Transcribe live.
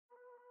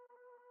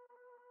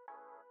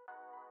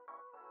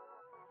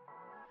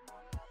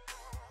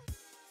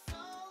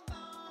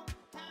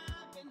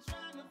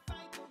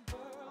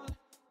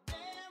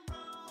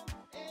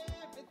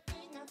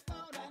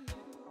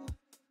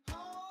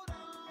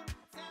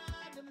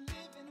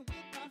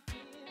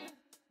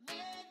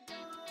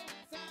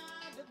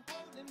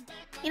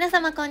皆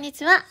様こんに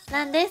ちは、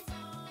ランです。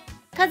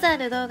数あ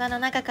る動画の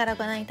中から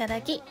ご覧いた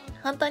だき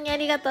本当にあ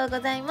りがとうご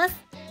ざいます。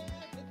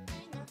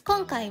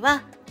今回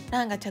は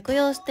ランが着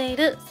用してい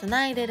る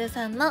SNIDEL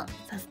さんの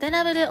サステ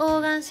ナブルオ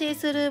ーガンシー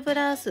スルーブ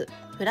ラウス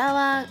フラ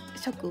ワ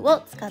ー色を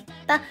使っ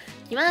た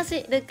着回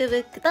しルックブ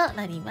ックと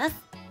なります。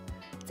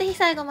ぜひ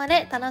最後ま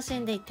で楽し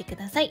んでいってく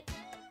ださい。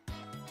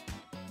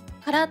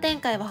カラー展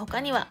開は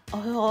他にはオ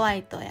フホワ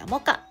イトやモ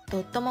カ、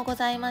ドットもご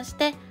ざいまし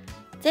て、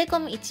税込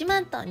み1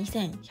万と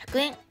2100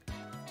円。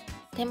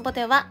店舗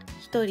では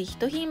1人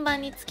1品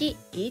番につき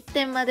1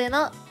点まで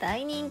の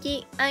大人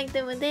気アイ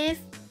テムで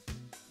す。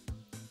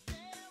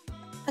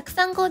たく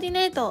さんコーディ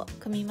ネートを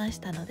組みまし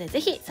たので、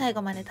ぜひ最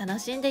後まで楽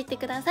しんでいって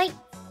ください。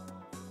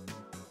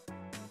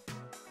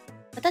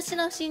私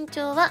の身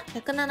長は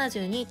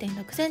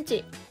 172.6 セン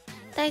チ、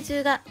体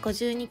重が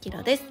52キ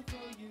ロです。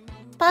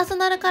パーソ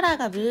ナルカラー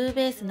がブルー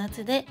ベース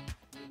夏で、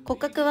骨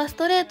格はス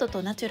トレート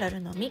とナチュラル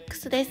のミック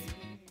スです。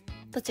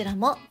どちら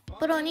も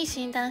プロに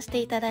診断して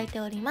いただいて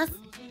おります。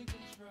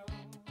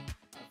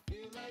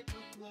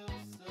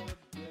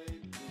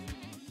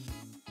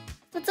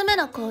1つ目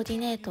のコーディ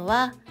ネート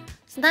は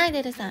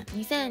SNIDELさん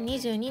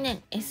2022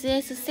年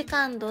SS セ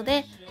カンド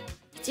で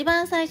一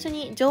番最初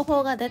に情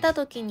報が出た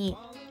時に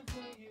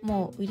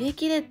もう売り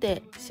切れ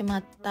てしま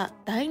った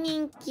大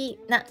人気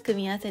な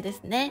組み合わせで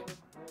すね。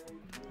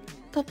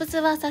トップス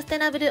はサステ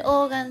ナブル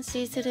オーガン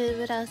シースルー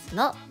ブラウス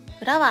の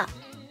フラワー、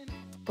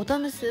ボト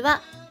ムス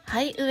は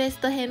ハイウエス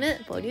トヘム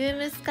ボリュー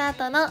ムスカー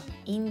トの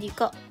インディ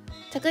コ、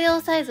着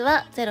用サイズ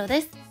は0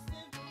です。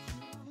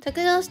着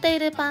用してい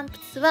るパンプ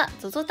スは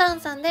ZOZO タウ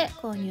ンさんで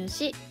購入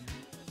し、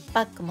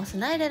バッグも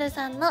SNIDEL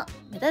さんの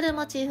メタル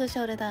モチーフシ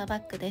ョルダーバ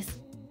ッグです。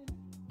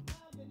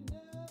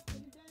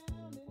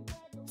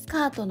ス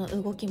カートの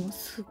動きも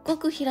すっご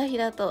くひらひ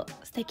らと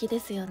素敵で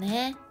すよ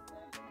ね。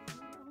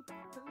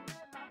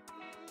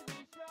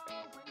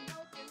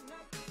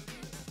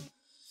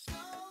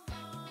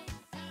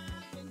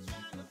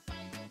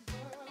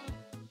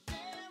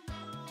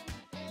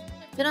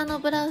こちらの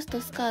ブラウス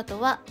とスカート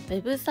はウェ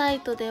ブサ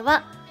イトで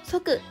は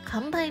即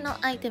完売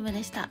のアイテム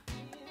でした。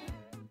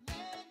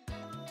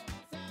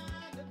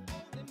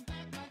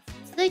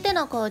続いて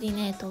のコーディ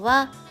ネート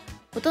は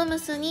ボトム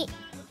スに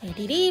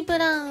リリー・ブ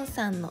ラウン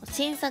さんの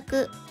新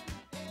作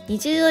二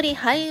重織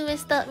ハイウエ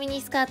ストミニ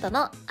スカート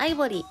のアイ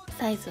ボリー、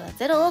サイズは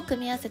0を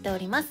組み合わせてお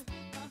ります。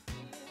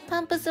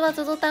パンプスは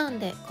ZOZO タウン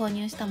で購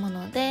入したも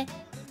ので、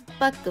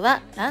バッグ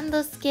はラン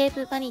ドスケー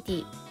プバニテ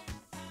ィ、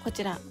こ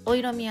ちらお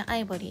色味はア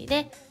イボリー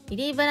でリ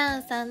リー・ブラウ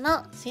ンさん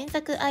の新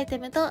作アイテ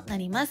ムとな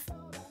ります。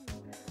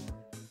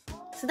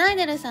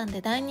SNIDELさん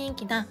で大人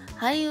気な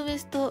ハイウエ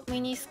スト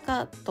ミニス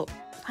カート、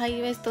ハ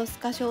イウエストス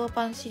カショー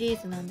パンシリー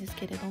ズなんです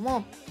けれど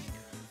も、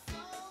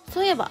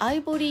そういえばア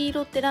イボリー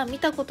色って見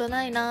たこと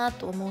ないな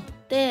と思っ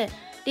て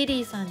リ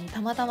リーさんに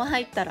たまたま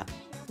入ったら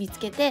見つ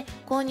けて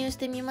購入し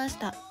てみまし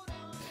た。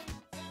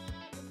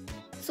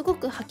すご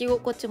く履き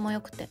心地も良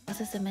くてお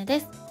すすめ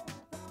です。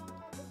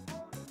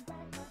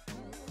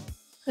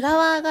フラ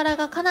ワー柄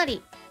がかな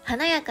り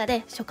華やか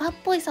で初夏っ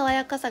ぽい爽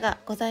やかさが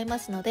ございま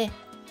すので、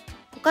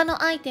他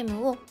のアイテ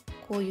ムを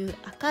こういう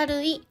明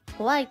るい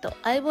ホワイト、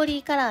アイボ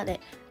リーカラー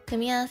で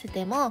組み合わせ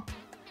ても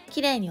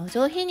綺麗にお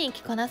上品に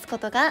着こなすこ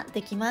とが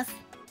できます。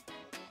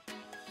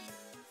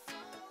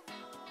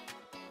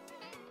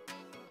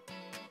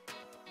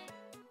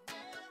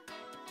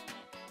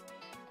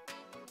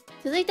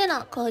続いて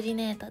のコーディ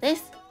ネートで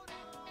す。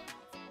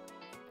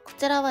こ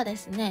ちらはで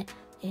すね、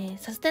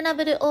サステナ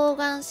ブルオー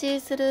ガンシー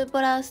スルー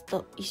ブラウス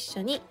と一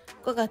緒に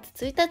5月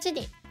1日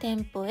に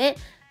店舗へ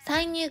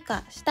再入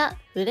荷した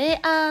フレ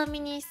アーミ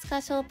ニス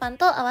カショーパン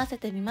と合わせ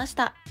てみまし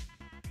た。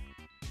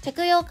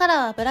着用カラ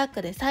ーはブラッ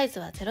クでサイズ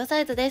は0サ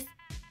イズです。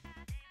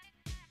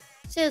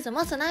シューズ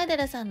も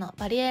SNIDELさんの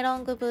バリエロ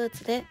ングブー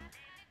ツで、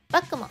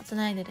バッグも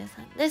SNIDEL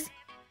さんです。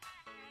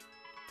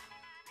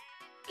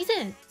以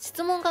前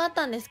質問があっ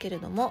たんですけれ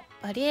ども、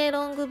バリエ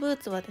ロングブー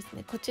ツはです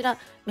ね、こちら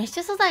メッシ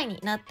ュ素材に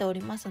なってお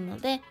りますの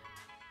で、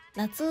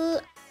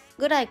夏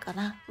ぐらいか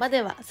なま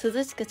では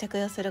涼しく着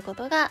用するこ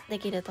とがで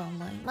きると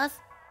思いま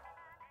す。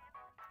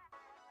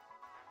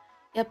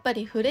やっぱ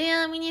りフレ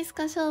アミニス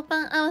カショー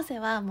パン合わせ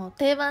はもう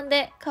定番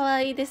で可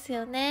愛いです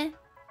よね。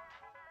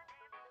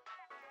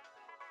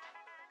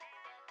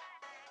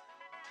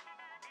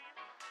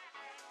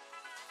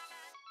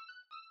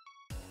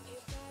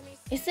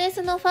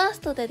SS のファース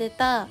トで出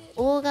た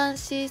オーガン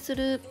シース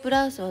ルーブ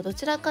ラウスはど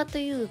ちらかと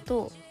いう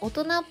と大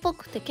人っぽ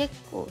くて結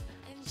構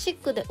シ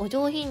ックでお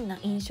上品な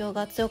印象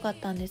が強かっ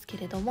たんですけ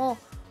れども、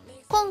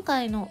今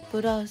回の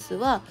ブラウス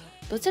は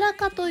どちら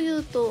かとい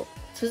うと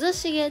涼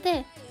しげ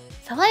で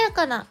爽や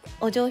かな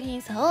お上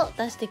品さを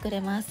出してく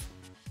れます。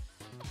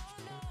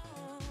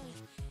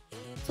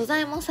素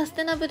材もサス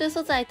テナブル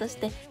素材とし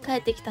て帰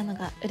ってきたの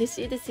が嬉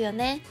しいですよ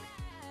ね。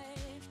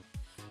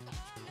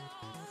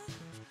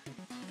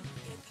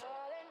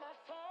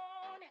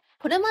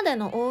これまで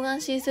のオーガ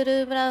ンシースル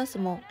ーブラウス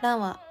もラン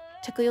は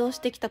着用し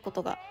てきたこ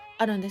とが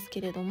あるんですけ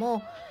れど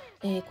も、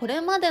こ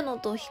れまでの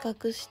と比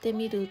較して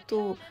みる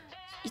と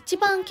一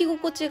番着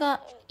心地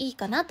がいい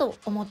かなと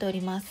思ってお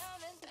ります。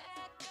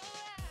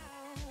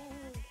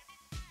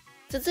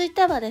続い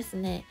てはです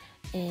ね、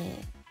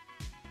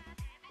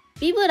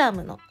ビブラ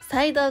ムの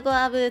サイドゴ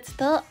アブーツ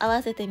と合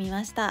わせてみ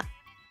ました。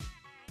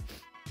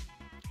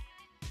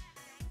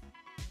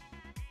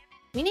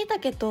ミニ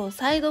丈と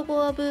サイド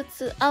ゴアブー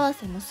ツ合わ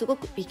せもすご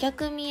く美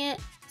脚見え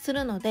す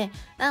るので、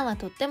ランは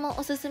とっても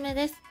おすすめ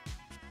です。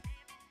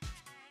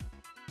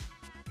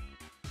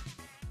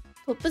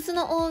トップス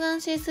のオーガ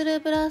ンシースルー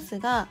ブラウス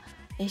が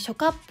初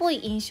夏っぽい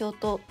印象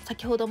と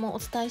先ほどもお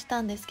伝えした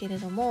んですけれ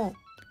ども、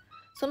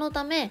その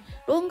ため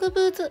ロングブ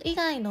ーツ以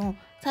外の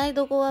サイ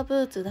ドゴアブ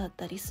ーツだっ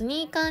たりス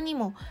ニーカーに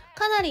も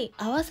かなり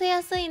合わせ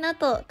やすいな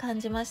と感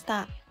じまし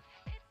た。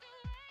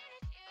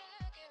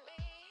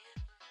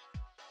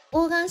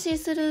オーガンシー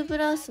スルーブ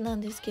ラウスな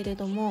んですけれ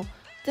ども、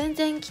全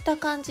然着た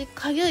感じ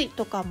かゆい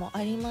とかも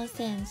ありま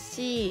せん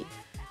し、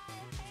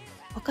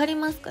わかり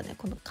ますかね、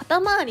この肩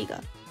周り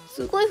が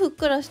すごいふっ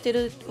くらして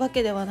るわ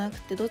けではなく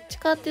て、どっち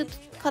かっていうと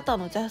肩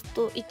のジャス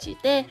ト位置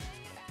で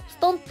ス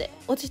トンって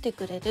落ちて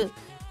くれる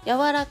柔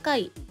らか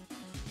い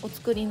お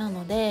作りな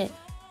ので、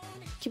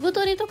着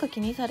太りとか気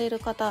にされる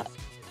方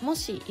も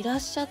しいらっ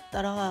しゃっ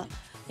たら、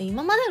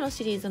今までの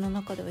シリーズの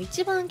中では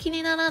一番気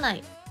にならな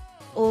い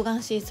オーガ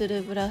ンシースル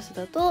ーブラウス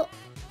だと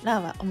ラ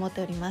ンは思って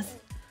おります。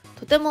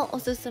とてもお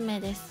すすめ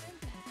です。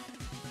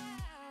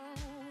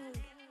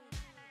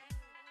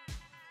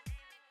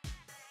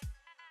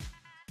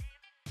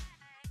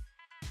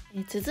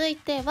続い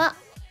ては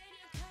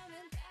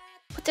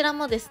こちら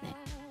もです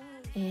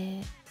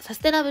ね、サス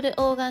テナブル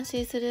オーガン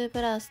シースルーブ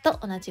ラウスと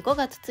同じ5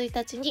月1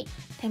日に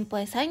店舗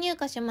へ再入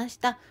荷しまし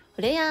た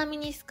フレアーミ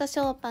ニスカシ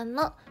ョーパン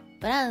の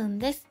ブラウン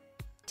です。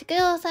着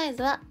用サイ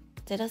ズは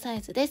0サ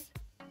イズです。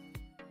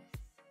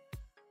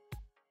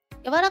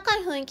柔らか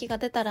い雰囲気が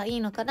出たらい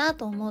いのかな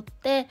と思っ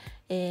て、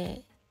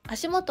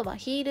足元は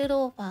ヒール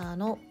ローファー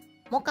の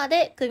モカ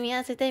で組み合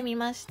わせてみ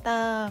まし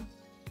た。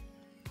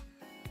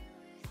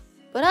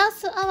ブラウ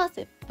ス合わ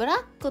せブラ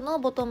ックの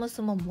ボトム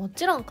スもも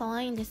ちろん可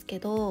愛いんですけ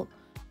ど、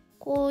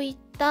こういっ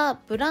た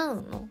ブラ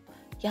ウンの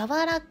柔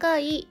らか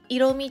い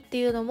色味って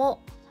いうの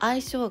も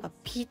相性が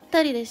ぴっ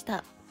たりでし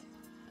た。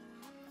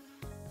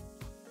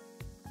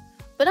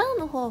ブラウン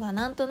の方が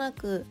なんとな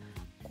く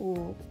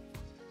こう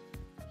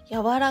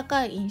柔ら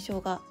かい印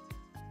象が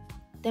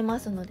出ま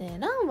すので、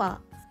ラン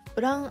は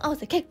ブラウン合わ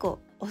せ結構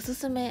おす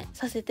すめ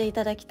させてい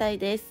ただきたい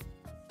です。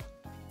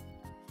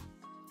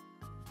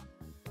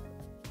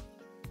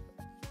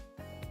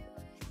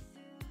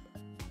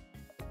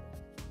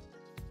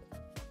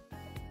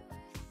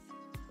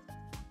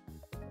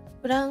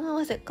ブラウン合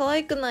わせ可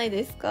愛くない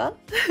ですか？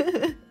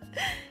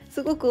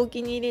すごくお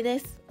気に入りで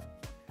す。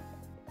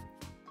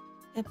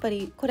やっぱ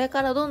りこれ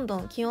からどんど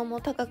ん気温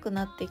も高く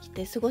なってき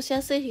て過ごし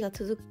やすい日が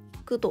続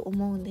くと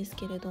思うんです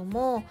けれど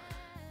も、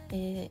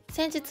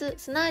先日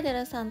スナイデ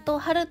ルさんと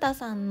春田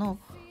さんの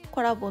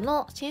コラボ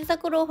の新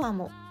作ローファー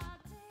も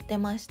出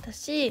ました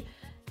し、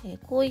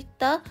こういっ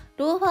た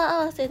ローファー合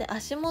わせで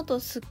足元を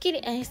すっき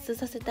り演出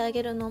させてあ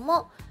げるの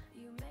も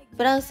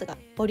ブラウスが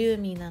ボリュー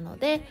ミーなの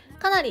で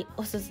かなり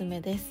おすす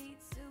めです。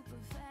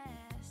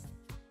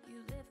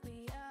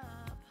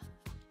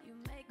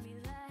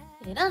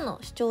ランの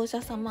視聴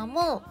者様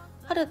も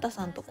春田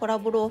さんとコラ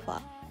ボローファ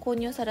ー購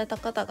入された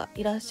方が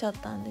いらっしゃっ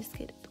たんです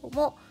けれど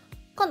も、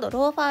今度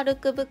ローファールッ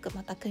クブック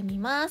また組み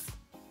ます。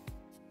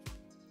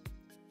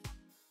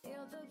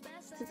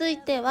続い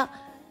ては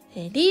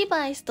リー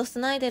バイスとス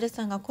ナイデル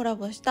さんがコラ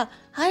ボした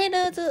ハイル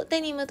ーズ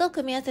デニムと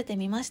組み合わせて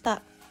みまし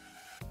た。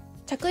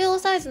着用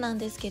サイズなん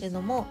ですけれ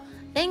ども、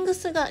レング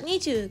スが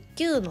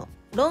29の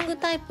ロング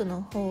タイプ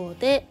の方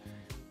で、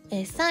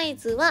サイ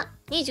ズは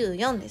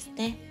24です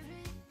ね。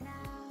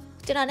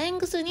こちらレン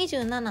グス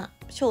27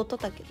ショート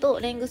丈と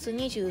レングス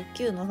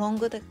29のロン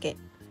グ丈、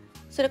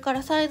それか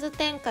らサイズ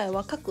展開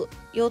は各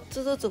4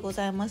つずつご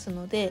ざいます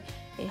ので、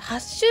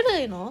8種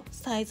類の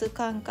サイズ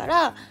感か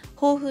ら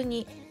豊富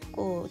に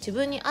自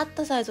分に合っ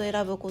たサイズを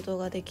選ぶこと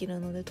ができ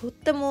るので、とっ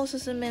てもおす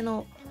すめ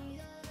の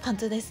パン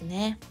ツです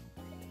ね。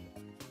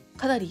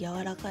かなり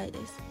柔らかいで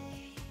す。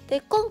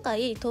で、今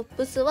回トッ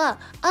プスは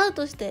アウ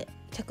トして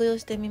着用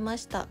してみま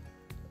した。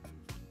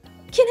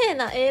綺麗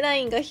な A ラ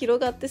インが広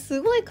がって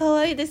すごい可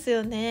愛いです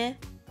よね。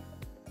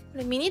こ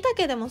れミニ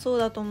丈でもそう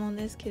だと思うん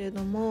ですけれ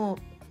ども、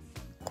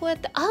こうやっ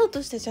てアウ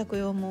トして着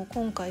用も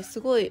今回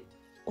すごい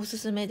おす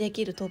すめで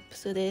きるトップ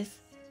スで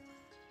す。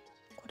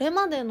これ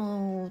まで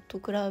のと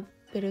比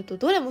べると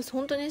どれも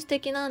本当に素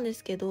敵なんで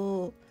すけ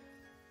ど、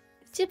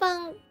一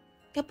番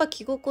やっぱ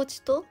着心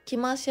地と着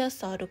回しやす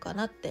さあるか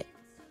なって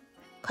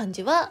感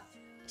じは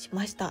し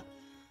ました。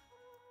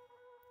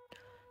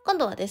今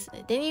度はです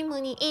ね、デニ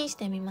ムにインし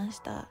てみまし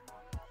た。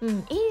イ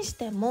ンし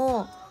て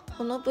も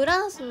このブ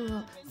ラウス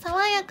の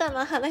爽やか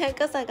な華や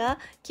かさが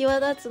際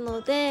立つの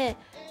で、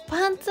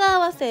パンツ合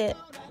わせ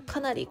か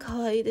なり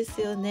可愛いで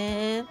すよ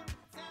ね。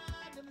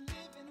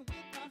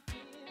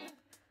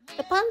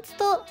でパンツ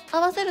と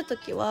合わせると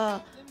き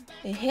は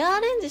ヘアア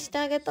レンジして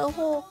あげた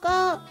方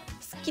が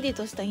すっきり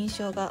とした印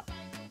象が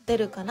出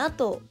るかな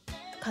と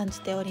感じ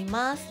ており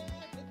ます。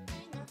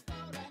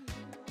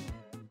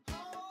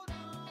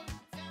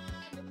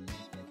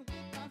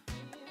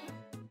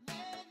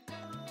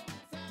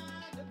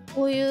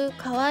こういう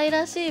可愛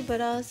らしいブ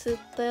ラウス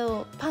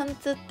とパン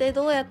ツって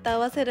どうやって合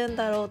わせるん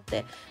だろうっ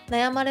て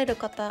悩まれる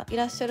方い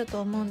らっしゃる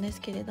と思うんで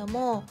すけれど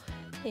も、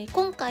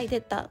今回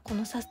出たこ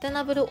のサステ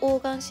ナブルオ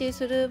ーガンシー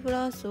スルーブ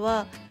ラウス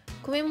は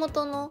首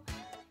元の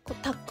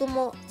タック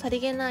もさ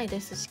りげない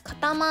ですし、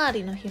肩周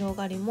りの広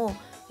がりも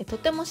と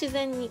ても自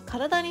然に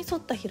体に沿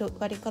った広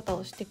がり方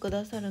をしてく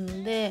ださる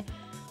ので、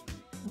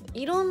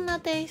いろんな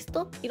テイス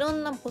ト、いろ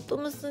んなボト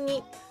ムス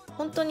に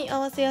本当に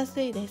合わせや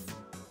すいで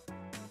す。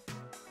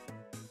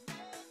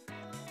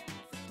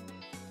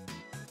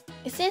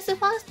SS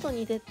ファースト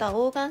に出た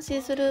オーガンシ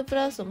ースルーブ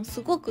ラウスも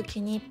すごく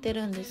気に入って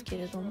るんですけ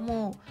れど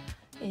も、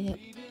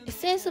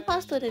SS ファ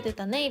ーストで出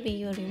たネイビー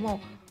よりも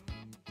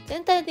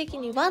全体的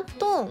にワン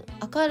トーン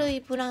明る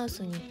いブラウ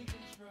スに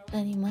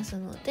なります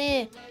の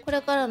で、こ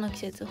れからの季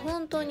節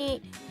本当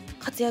に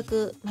活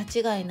躍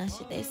間違いな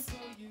しです。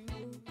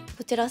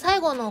こちら最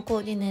後のコ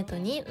ーディネート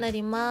にな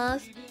りま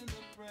す。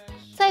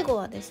最後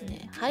はです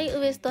ね、ハイ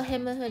ウエストヘ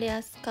ムフレ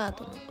アスカー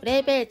トのグレ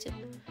ーベージ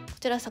ュ。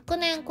こちら昨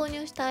年購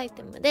入したアイ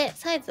テムで、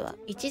サイズは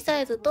1サ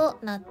イズと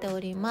なってお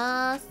り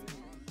ます。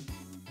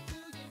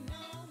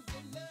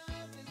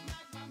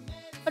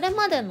これ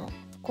までの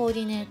コーデ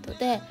ィネート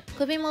で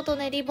首元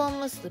でリボン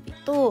結び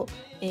と、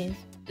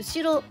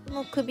後ろ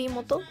の首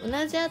元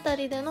同じあた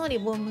りでのリ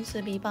ボン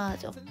結びバー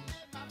ジョン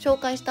紹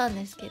介したん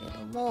ですけれど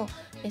も、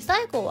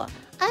最後は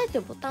あえ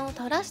てボタンを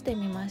垂らして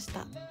みまし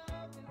た。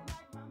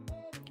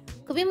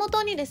首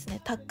元にです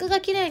ねタックが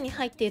綺麗に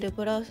入っている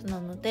ブラウスな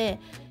ので、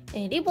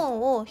リボ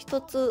ンを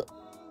一つ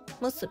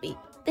結び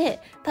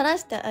で垂ら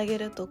してあげ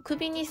ると、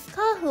首にス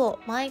カーフを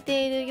巻い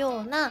ている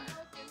ような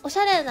おし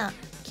ゃれな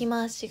着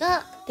回し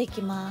がで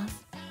きま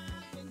す。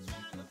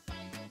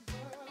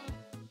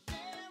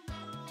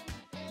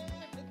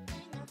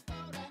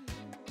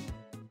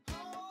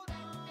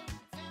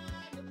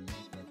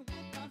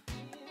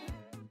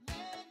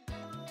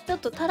ちょっ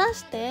と垂ら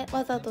して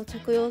わざと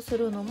着用す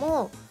るの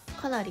も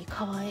かなり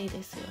可愛い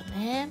ですよ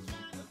ね。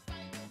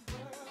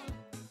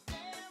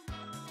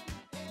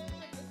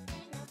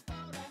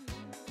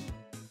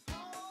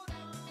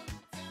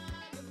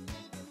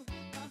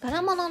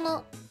柄物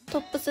のト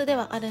ップスで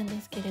はあるんで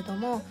すけれど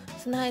も、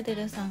スナイデ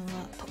ルさんが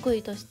得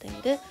意としてい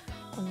る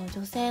この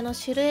女性の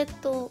シルエッ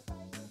トを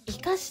生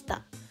かし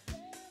た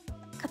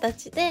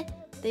形で、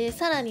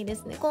さらにで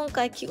すね今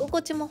回着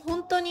心地も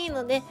本当にいい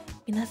ので、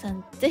皆さ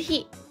んぜ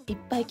ひいっ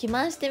ぱい着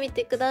回してみ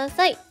てくだ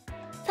さい。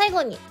最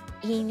後に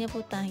いいね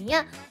ボタン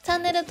やチャ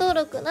ンネル登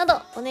録な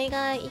どお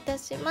願いいた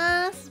し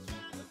ます。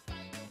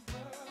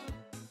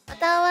ま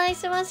たお会い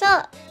しましょう。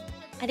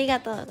ありが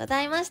とうご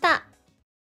ざいました。